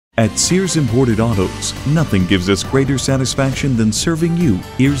At Sears Imported Autos, nothing gives us greater satisfaction than serving you.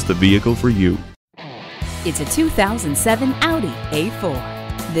 Here's the vehicle for you. It's a 2007 Audi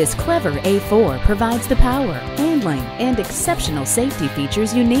A4. This clever A4 provides the power, handling, and exceptional safety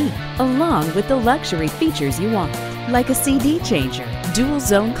features you need, along with the luxury features you want, like a CD changer, dual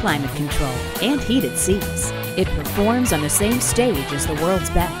zone climate control, and heated seats. It performs on the same stage as the world's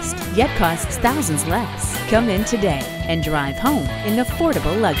best, yet costs thousands less. Come in today and drive home in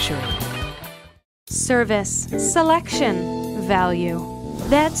affordable luxury. Service, selection, value.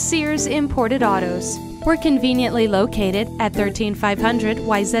 That's Sears Imported Autos. We're conveniently located at 13500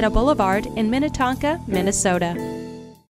 Wayzata Boulevard in Minnetonka, Minnesota.